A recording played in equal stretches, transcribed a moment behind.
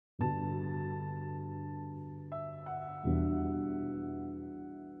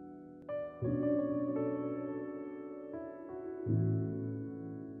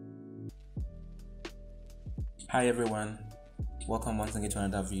Hi everyone, welcome once again to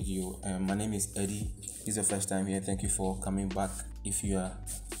another video. My name is Eddie. This is your first time here. Thank you for coming back if you are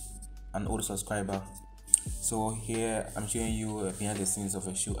an old subscriber. So here I'm showing you behind the scenes of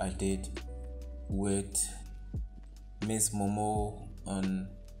a shoot I did with Miss Momo on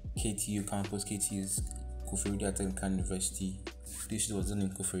KTU Campus, KTU's Koforidua Technical University. This shoot was done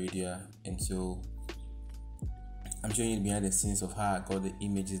in Koforidua, and so I'm showing you behind the scenes of how I got the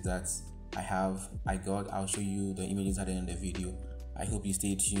images that I'll show you the images at the end of the video. I hope you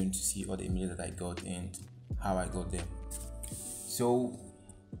stay tuned to see all the images that I got and how I got them. So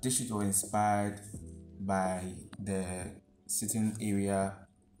this shoot was inspired by the sitting area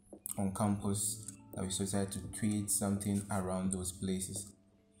on campus that we decided to create something around those places.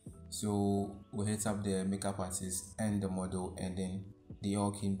 So we hit up the makeup artist and the model, and then they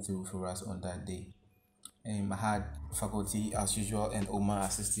all came through for us on that day. I had faculty as usual and Omar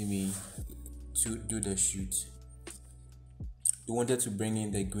assisting me to do the shoot. We wanted to bring in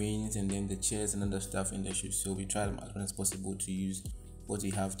the greens and then the chairs and other stuff in the shoot, so we tried as much as possible to use what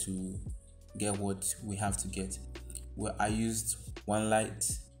we have to get what we have to get. Well, I used one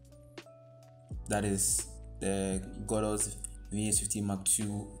light, that is the Godox VS50 Mark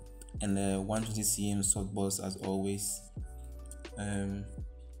II, and the 120cm softbox as always.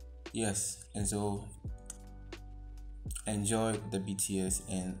 Yes, and so enjoy the BTS,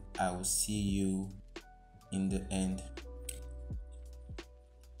 and I will see you in the end.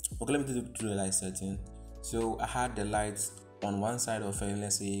 Okay, let me do the light setting. So I had the lights on one side of her,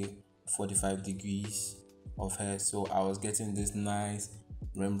 let's say 45 degrees of her, so I was getting this nice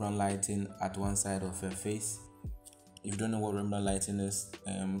Rembrandt lighting at one side of her face. If you don't know what Rembrandt lighting is,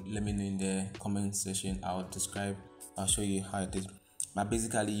 let me know in the comment section. I'll show you how it is. But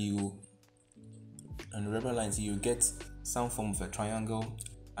basically, on the Rembrandt lighting, you get some form of a triangle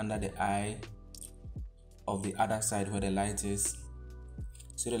under the eye of the other side where the light is.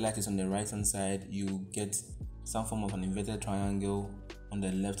 So the light is on the right hand side, you get some form of an inverted triangle on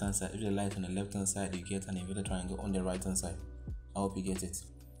the left hand side. If the light on the left hand side, you get an inverted triangle on the right hand side. I hope you get it.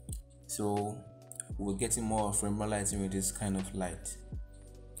 So we're getting more of Rembrandt lighting with this kind of light.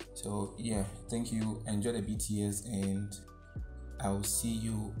 So yeah, thank you, enjoy the BTS, and I'll see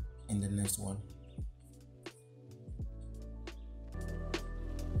you in the next one.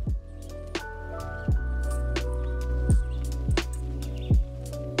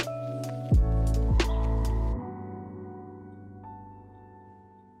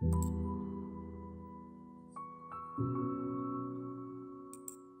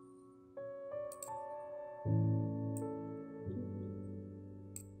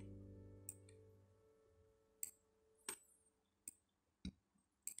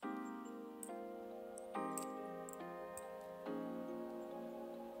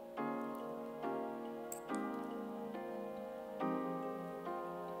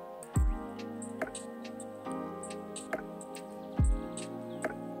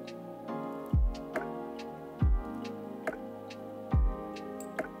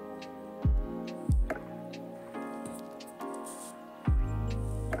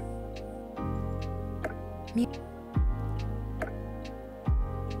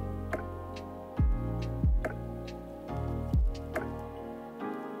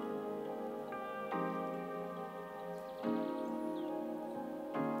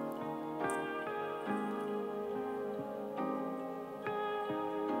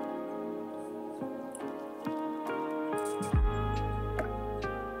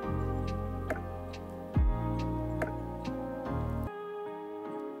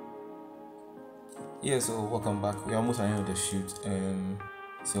 Yeah, so welcome back. We're almost at the end of the shoot,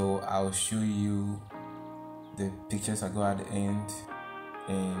 so I'll show you the pictures I got at the end,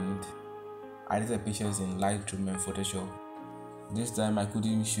 and I did the pictures in Lightroom and Photoshop. This time I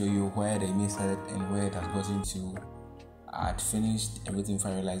couldn't show you where the image started and where it has gotten to. I had finished everything before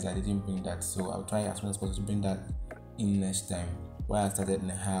I realized I didn't bring that, so I'll try as much as possible to bring that in next time, where I started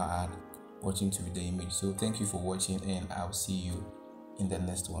and how I had watching to the image. So thank you for watching, and I'll see you in the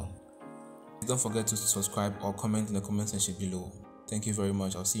next one. Don't forget to subscribe or comment in the comment section below. Thank you very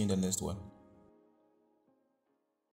much. I'll see you in the next one.